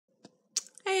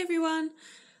Hey everyone!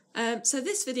 So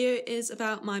this video is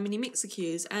about my mini mixer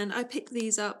Qs, and I picked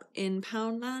these up in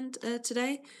Poundland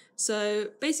today. So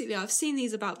basically I've seen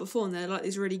these about before and they're like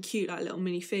these really cute like little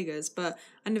mini figures, but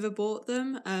I never bought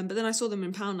them. But then I saw them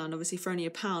in Poundland obviously for only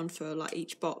 £1 for like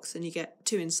each box, and you get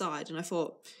 2 inside, and I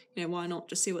thought, you know, why not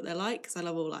just see what they're like, because I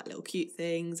love all like little cute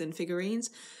things and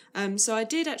figurines. So I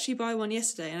did actually buy one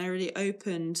yesterday and I really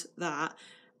opened that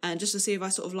and just to see if I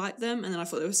sort of liked them, and then I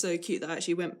thought they were so cute that I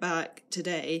actually went back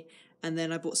today and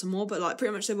then I bought some more, but like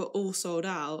pretty much they were all sold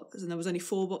out and there was only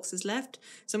 4 boxes left.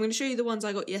 So I'm going to show you the ones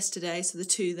I got yesterday, so the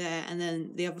 2 there and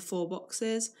then the other 4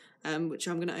 boxes, which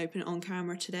I'm going to open on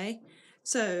camera today.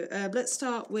 So let's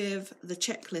start with the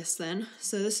checklist then.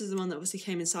 So this is the one that obviously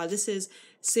came inside. This is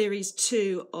series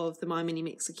 2 of the My Mini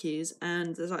Mixie Qs,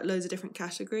 and there's like loads of different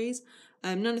categories.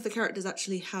 None of the characters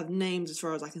actually have names as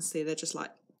far as I can see, they're just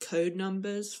like code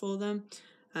numbers for them.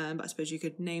 But I suppose you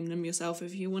could name them yourself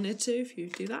if you wanted to, if you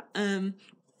do that.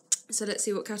 So let's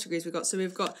see what categories we've got. So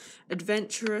we've got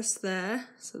adventurous there,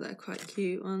 so they're quite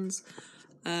cute ones.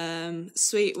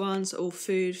 Sweet ones, all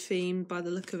food themed by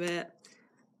the look of it.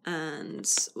 And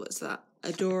what's that?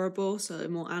 Adorable, so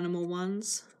more animal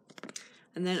ones.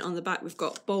 And then on the back we've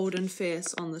got bold and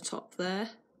fierce on the top there.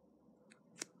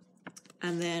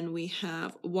 And then we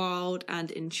have wild and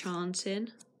enchanting.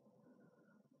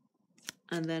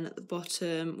 And then at the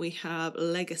bottom we have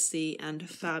legacy and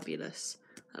fabulous.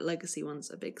 That legacy one's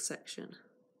a big section.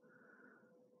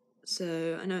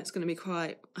 So I know it's going to be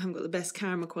quite, I haven't got the best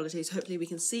camera quality, so hopefully we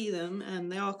can see them.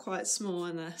 And they are quite small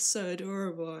and they're so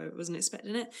adorable, I wasn't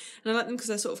expecting it. And I like them because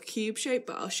they're sort of cube shaped,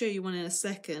 but I'll show you one in a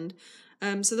second.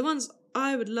 So the ones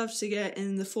I would love to get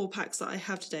in the 4 packs that I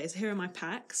have today, so here are my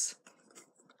packs.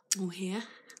 All here.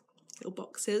 Little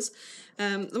boxes.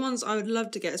 The ones I would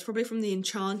love to get is probably from the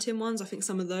enchanting ones. I think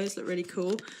some of those look really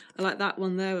cool. I like that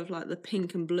one there with like the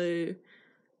pink and blue,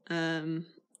 and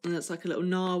that's like a little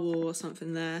narwhal or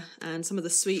something there. And some of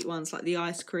the sweet ones like the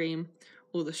ice cream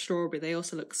or the strawberry, they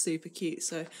also look super cute.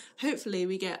 So hopefully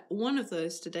we get one of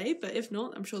those today, but if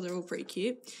not, I'm sure they're all pretty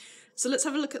cute. So let's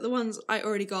have a look at the ones I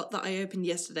already got that I opened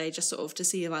yesterday, just sort of to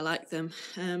see if I like them.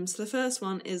 So the first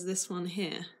one is this one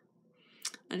here.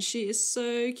 And she is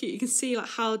so cute. You can see like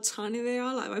how tiny they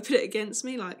are. Like if I put it against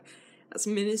me, like that's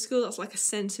minuscule. That's like a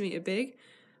centimetre big.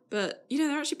 But you know,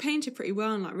 they're actually painted pretty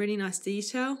well and like really nice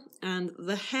detail. And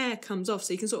the hair comes off,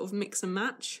 so you can sort of mix and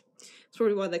match. It's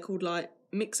probably why they're called like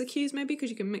mixer Qs maybe, because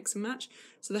you can mix and match.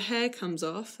 So the hair comes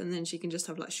off and then she can just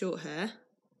have like short hair.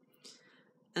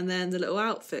 And then the little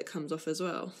outfit comes off as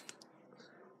well.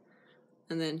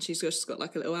 And then she's just got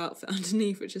like a little outfit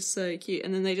underneath, which is so cute.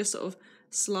 And then they just sort of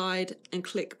slide and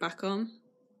click back on.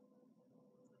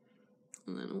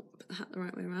 And then put the hat the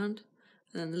right way around.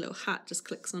 And then the little hat just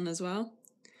clicks on as well.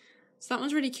 So that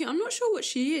one's really cute. I'm not sure what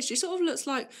she is. She sort of looks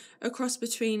like a cross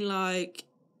between like,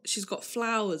 she's got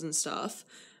flowers and stuff,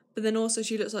 but then also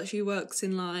she looks like she works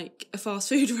in like a fast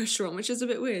food restaurant, which is a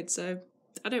bit weird. So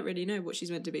I don't really know what she's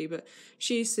meant to be, but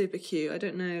she's super cute. I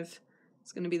don't know if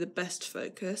it's going to be the best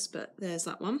focus, but there's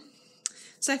that one.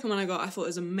 Second one I got, I thought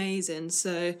was amazing.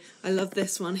 So I love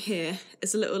this one here.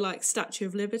 It's a little like Statue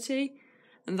of Liberty,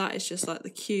 and that is just like the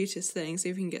cutest thing. See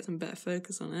if we can get some better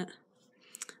focus on it.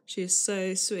 She is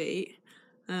so sweet.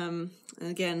 And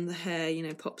again, the hair, you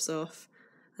know, pops off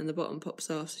and the bottom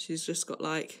pops off. So she's just got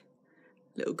like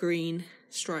little green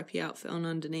stripy outfit on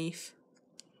underneath.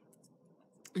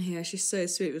 And yeah, she's so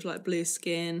sweet with like blue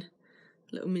skin.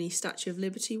 Little mini Statue of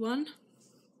Liberty one.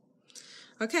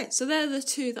 Okay, so they're the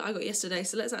 2 that I got yesterday.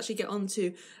 So let's actually get on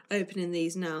to opening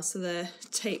these now. So they're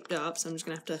taped up, so I'm just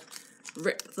going to have to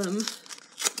rip them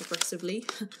aggressively.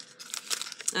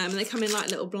 They come in like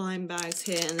little blind bags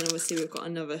here, and then obviously we've got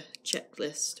another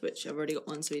checklist, which I've already got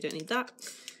one, so we don't need that.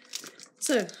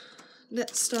 So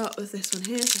let's start with this one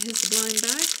here. So here's the blind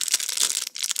bag.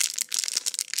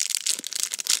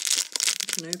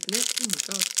 I can open it. Oh my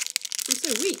god, I'm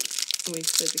so weak. Oh, we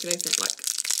suppose we could open it like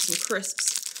some crisps.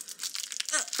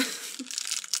 Oh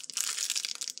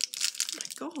my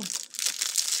god.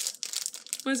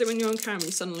 Why is it when you're on camera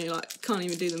you suddenly like can't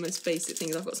even do the most basic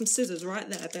things? I've got some scissors right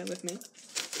there, bear with me.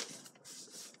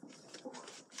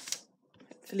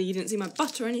 Hopefully you didn't see my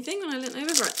butt or anything when I leant over.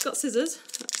 Right, got scissors.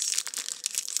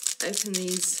 Let's open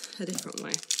these a different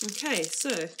way. Okay, so,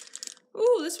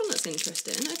 oh, this one looks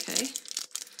interesting. Okay,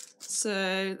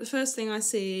 so the first thing I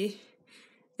see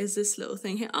is this little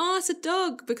thing here. Oh, it's a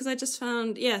dog, because I just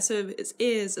found, yeah, so it's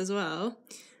ears as well.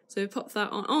 So we pop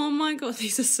that on. Oh my god,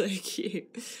 these are so cute.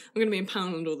 I'm going to be in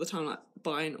Poundland all the time, like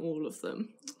buying all of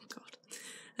them. Oh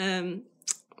god.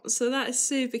 So that is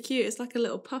super cute. It's like a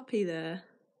little puppy there.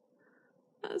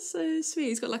 That's so sweet.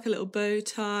 He's got like a little bow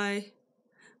tie.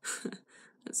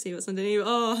 Let's see what's underneath.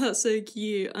 Oh, that's so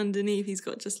cute. Underneath he's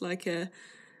got just like a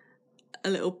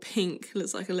little pink,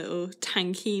 looks like a little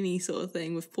tankini sort of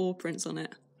thing with paw prints on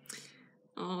it.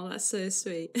 Oh, that's so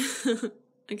sweet.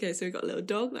 Okay, so we've got a little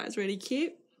dog. That's really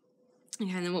cute.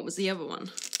 Okay, and then what was the other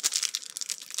one?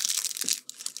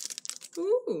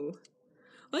 Ooh.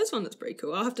 Well, this one looks pretty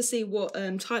cool. I'll have to see what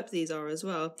type these are as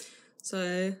well.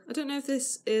 So I don't know if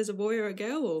this is a boy or a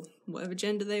girl or whatever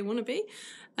gender they want to be.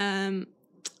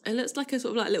 It looks like a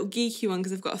sort of like little geeky one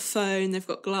because they've got a phone, they've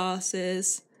got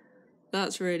glasses.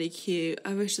 That's really cute.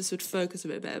 I wish this would focus a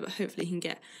bit better, but hopefully you can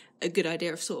get a good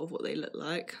idea of sort of what they look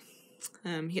like.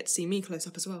 You get to see me close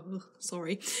up as well. Oh,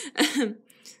 sorry.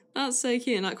 That's so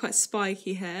cute, and like quite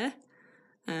spiky hair.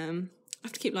 I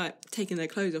have to keep like taking their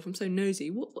clothes off. I'm so nosy.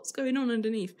 What's going on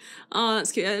underneath? Oh,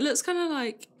 that's cute. It looks kind of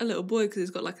like a little boy because he's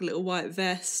got like a little white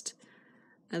vest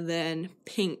and then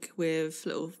pink with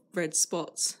little red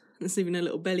spots. There's even a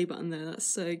little belly button there. That's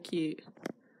so cute.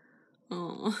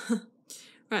 Oh.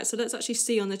 Right, so let's actually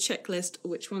see on the checklist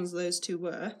which ones those two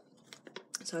were.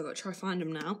 So I've got to try find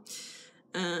them now.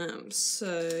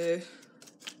 So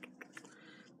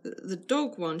the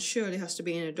dog one surely has to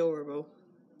be in adorable,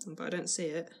 but I don't see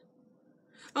it.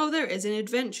 Oh, there it is, in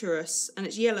adventurous, and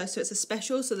it's yellow, so it's a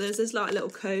special. So there's this like little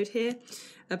code here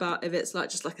about if it's like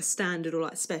just like a standard or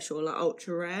like special or like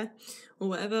ultra rare or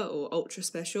whatever, or ultra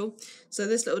special. So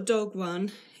this little dog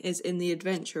one is in the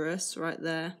adventurous right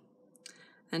there,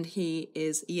 and he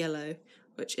is yellow,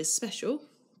 which is special.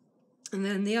 And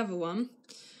then the other one,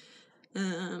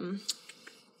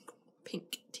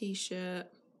 pink t-shirt,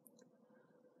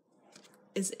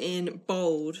 is in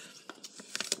bold.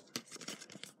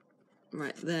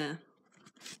 Right there.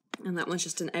 And that one's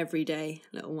just an everyday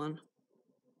little one.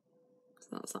 So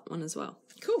that's that one as well.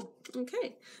 Cool.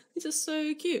 Okay. These are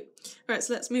so cute. Right,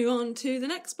 so let's move on to the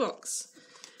next box.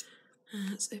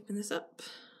 Let's open this up.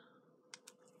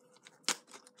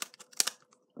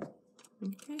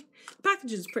 Okay. The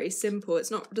packaging is pretty simple.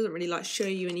 Doesn't really like show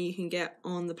you any you can get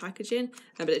on the packaging,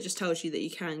 but it just tells you that you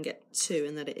can get 2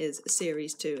 and that it is a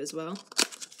series 2 as well.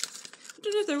 I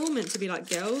don't know if they're all meant to be like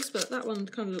girls, but that one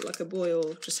kind of looked like a boy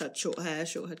or just had short-haired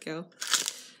girl.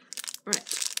 Right.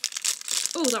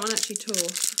 Oh, that one actually tore.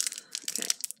 Okay.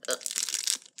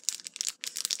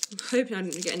 I'm hoping I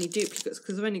didn't get any duplicates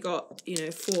because I've only got,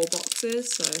 4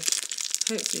 boxes, so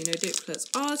hopefully no duplicates.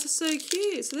 Oh, this is so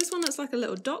cute. So this one looks like a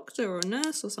little doctor or a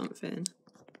nurse or something.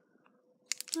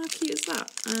 How cute is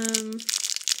that?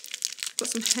 Got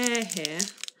some hair here.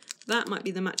 That might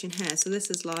be the matching hair. So this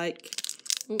is like...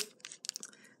 Oh,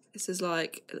 this is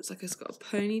like, it looks like it's got a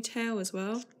ponytail as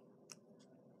well.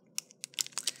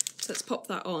 So let's pop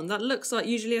that on. That looks like,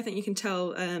 usually I think you can tell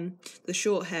the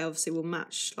short hair obviously will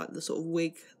match like the sort of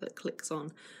wig that clicks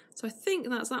on. So I think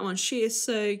that's that one. She is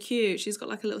so cute. She's got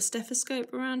like a little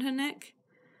stethoscope around her neck.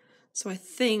 So I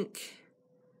think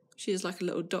she is like a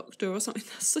little doctor or something.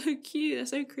 That's so cute.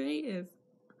 That's so creative.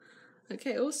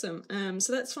 Okay, awesome.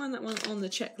 So let's find that one on the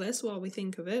checklist while we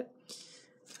think of it.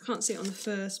 I can't see it on the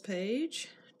first page.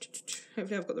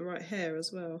 Hopefully I've got the right hair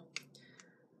as well.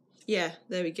 Yeah,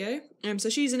 there we go. So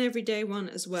she's an everyday one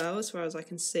as well, as far as I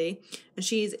can see. And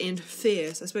she's in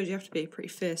fierce. I suppose you have to be pretty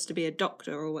fierce to be a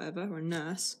doctor or whatever, or a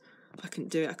nurse. I couldn't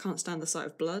do it. I can't stand the sight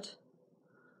of blood.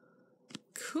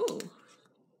 Cool.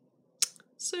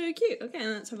 So cute. Okay,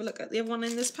 let's have a look at the other one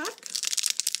in this pack.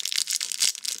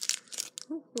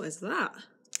 Oh, what is that?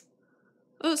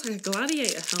 Oh, it's like a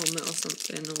gladiator helmet or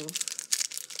something, or...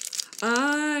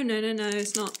 Oh, no,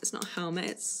 it's not a helmet,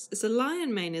 it's a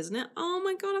lion mane, isn't it? Oh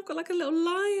my god, I've got like a little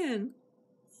lion.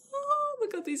 Oh my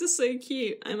god, these are so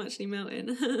cute. I'm actually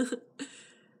melting.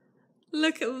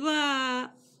 Look at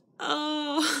that.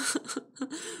 Oh,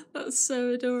 that's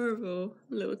so adorable.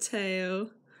 Little tail.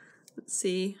 Let's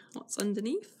see what's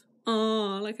underneath.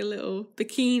 Oh, like a little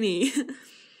bikini.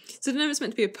 So I don't know if it's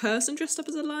meant to be a person dressed up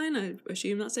as a lion. I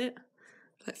assume that's it.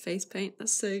 Like face paint.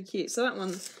 That's so cute. So that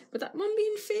one, would that one be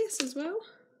in Fierce as well?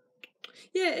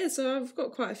 Yeah, it is. So I've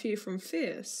got quite a few from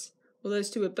Fierce. Well,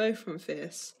 those two are both from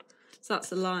Fierce. So that's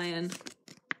the lion.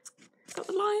 Is that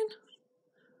the lion?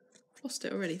 Lost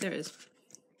it already. There it is.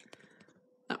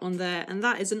 That one there. And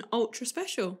that is an ultra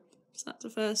special. So that's the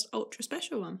first ultra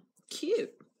special one.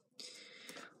 Cute.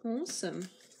 Awesome.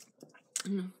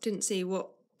 Didn't see what...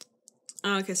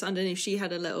 Oh, okay, so underneath she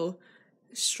had a little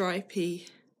stripy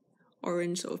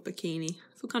orange sort of bikini.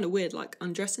 I feel kind of weird like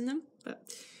undressing them, but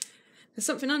there's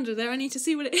something under there. I need to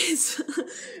see what it is.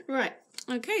 Right,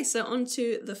 okay, so on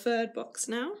to the third box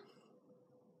now.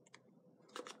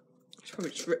 I should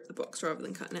probably just rip the box rather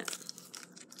than cutting it.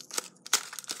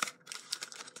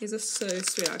 These are so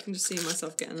sweet. I can just see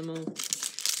myself getting them all.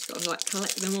 got to like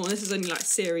collect them all. This is only like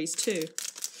series 2.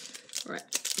 Right,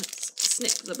 let's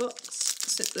snip the box,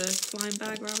 snip the flying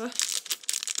bag rather.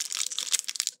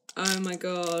 Oh my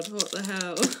god, what the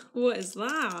hell? What is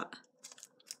that?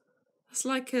 It's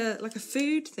like a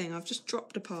food thing. I've just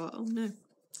dropped a part. Oh no.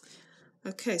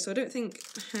 Okay, so I don't think,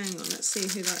 hang on, let's see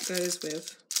who that goes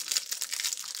with.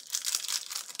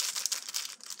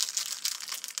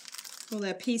 Well,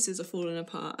 their pieces are falling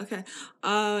apart. Okay.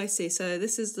 Oh, I see. So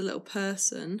this is the little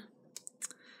person.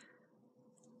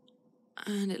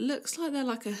 And it looks like they're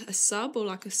like a sub or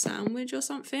like a sandwich or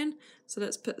something. So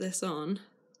let's put this on.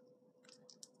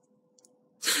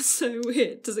 That's so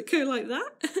weird. Does it go like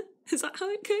that? Is that how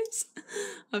it goes?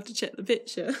 I have to check the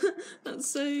picture. That's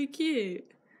so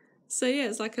cute. So yeah,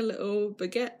 it's like a little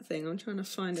baguette thing. I'm trying to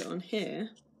find it on here.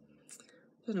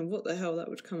 I don't know what the hell that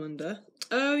would come under.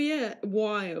 Oh yeah,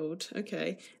 wild.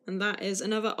 Okay, and that is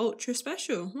another ultra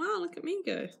special. Wow, look at me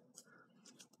go.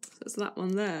 So it's that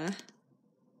one there.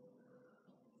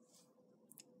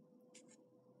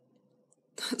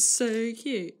 That's so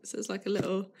cute. So it's like a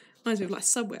little, reminds me of like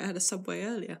Subway. I had a Subway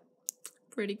earlier.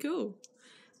 Pretty cool.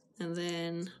 And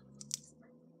then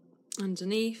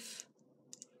underneath,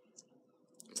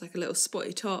 it's like a little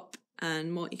spotty top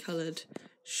and multicoloured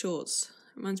shorts.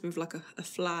 Reminds me of like a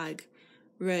flag.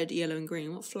 Red, yellow and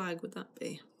green. What flag would that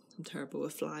be? I'm terrible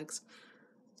with flags.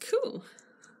 Cool.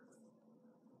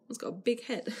 It's got a big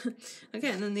head.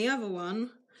 Okay, and then the other one,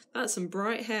 that's some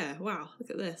bright hair. Wow, look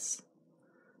at this.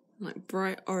 Like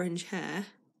bright orange hair.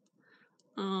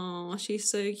 Oh, she's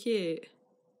so cute.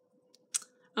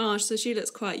 Oh, so she looks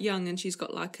quite young and she's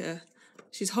got like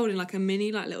she's holding like a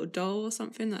mini like little doll or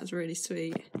something. That's really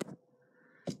sweet.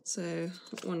 So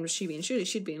what one was she being? Surely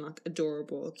she'd be in like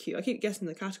adorable or cute. I keep guessing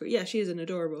the category. Yeah, she is an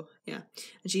adorable. Yeah.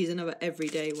 And she's another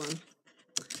everyday one.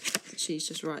 She's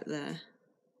just right there.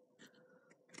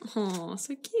 Oh,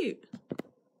 so cute.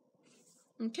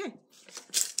 Okay.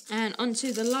 And on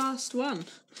to the last one.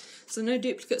 So no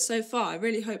duplicates so far. I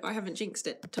really hope I haven't jinxed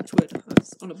it. Touch wood. I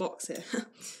was on a box here.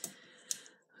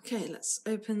 Okay, let's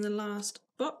open the last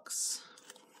box.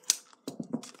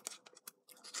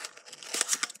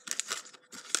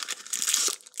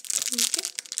 Okay.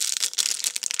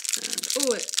 And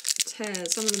oh, it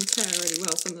tears. Some of them tear really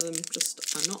well. Some of them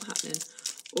just are not happening.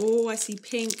 Oh, I see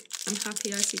pink. I'm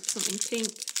happy I see something pink.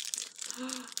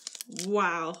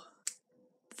 Wow.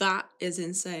 That is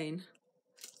insane.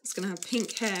 It's going to have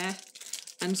pink hair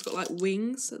and it's got like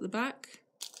wings at the back.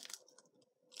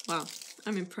 Wow,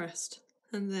 I'm impressed.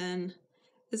 And then,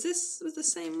 is this with the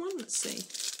same one? Let's see.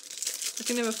 I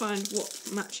can never find what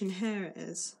matching hair it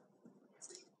is.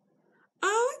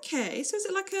 Oh, okay. So is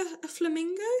it like a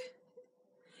flamingo?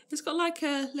 It's got like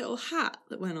a little hat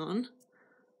that went on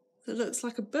that looks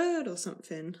like a bird or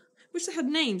something. Wish they had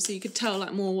names so you could tell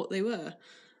like more what they were.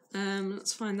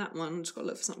 Let's find that one. I've just got to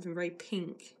look for something very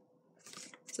pink.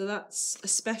 So that's a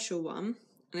special one,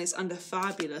 and it's under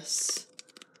fabulous.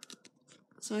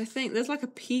 So I think there's like a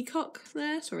peacock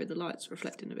there. Sorry, the light's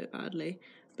reflecting a bit badly.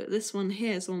 But this one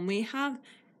here is the one we have.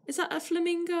 Is that a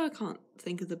flamingo? I can't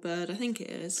think of the bird. I think it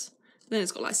is. Then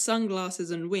it's got like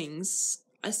sunglasses and wings.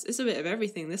 It's a bit of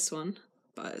everything, this one.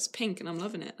 But it's pink and I'm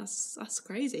loving it. That's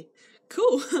crazy.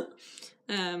 Cool.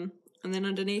 And then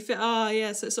underneath it,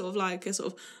 yeah, so it's sort of like a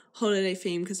sort of holiday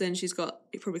theme, because then she's got,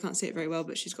 you probably can't see it very well,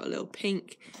 but she's got a little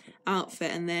pink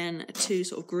outfit and then 2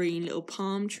 sort of green little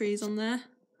palm trees on there.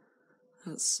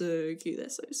 That's so cute. They're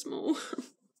so small.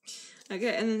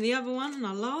 Okay, and then the other one, and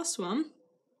our last one.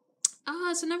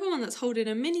 It's another one that's holding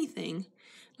a mini thing.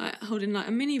 Like holding like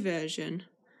a mini version.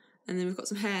 And then we've got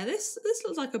some hair. This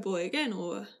looks like a boy again,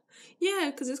 or yeah,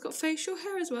 because it's got facial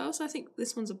hair as well, so I think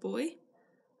this one's a boy.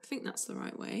 I think that's the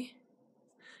right way.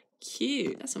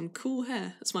 Cute. That's some cool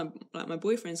hair. That's my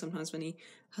boyfriend sometimes when he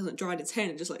hasn't dried his hair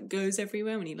and it just like goes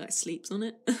everywhere when he like sleeps on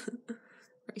it.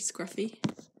 Very scruffy.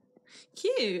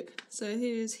 Cute. So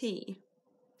who's he?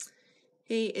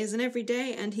 He is an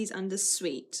everyday and he's under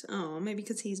sweet. Oh, maybe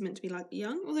because he's meant to be like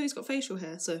young, although he's got facial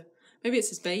hair, so maybe it's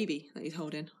his baby that he's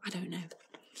holding. I don't know.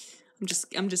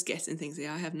 I'm just guessing things here.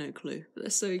 I have no clue. But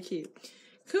they're so cute.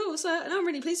 Cool. So I'm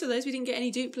really pleased with those. We didn't get any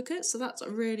duplicates, so that's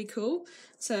really cool.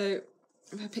 So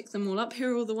if I pick them all up,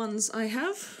 here are all the ones I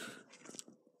have.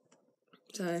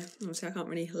 So obviously I can't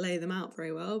really lay them out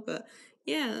very well, but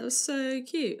yeah, that was so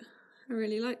cute. I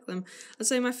really like them. I'd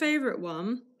say my favourite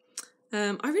one,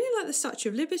 I really like the Statue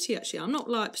of Liberty actually. I'm not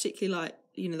like particularly like,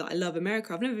 you know, that I love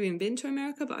America. I've never even been to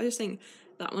America, but I just think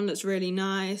that one looks really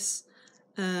nice.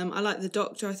 I like the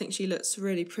doctor. I think she looks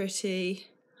really pretty.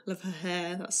 I love her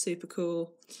hair. That's super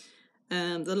cool.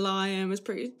 The lion was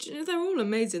pretty, they're all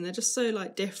amazing. They're just so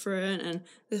like different. And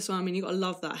this one, I mean, you got to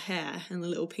love that hair and the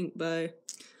little pink bow.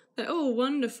 They're all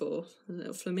wonderful. A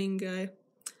little flamingo.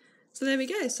 So there we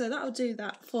go. So that'll do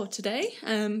that for today.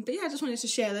 But yeah, I just wanted to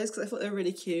share those because I thought they were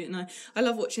really cute. And I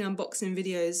love watching unboxing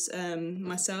videos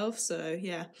myself. So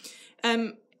yeah.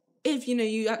 If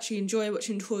you actually enjoy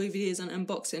watching toy videos and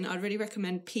unboxing, I'd really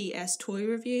recommend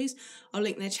PSToyReviews. I'll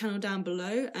link their channel down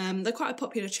below. They're quite a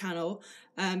popular channel,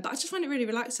 but I just find it really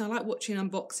relaxing. I like watching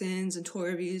unboxings and toy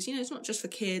reviews. It's not just for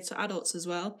kids, for adults as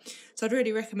well. So I'd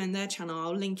really recommend their channel.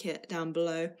 I'll link it down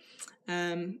below.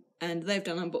 And they've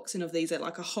done unboxing of these at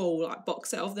like a whole like box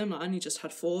set of them. Like, I only just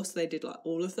had 4, so they did like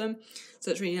all of them.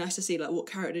 So it's really nice to see like what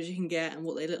characters you can get and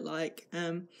what they look like.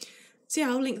 So yeah,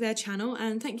 I'll link their channel,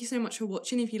 and thank you so much for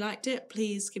watching. If you liked it,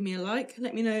 please give me a like.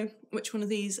 Let me know which one of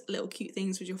these little cute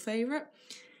things was your favourite,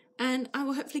 and I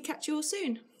will hopefully catch you all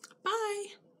soon. Bye!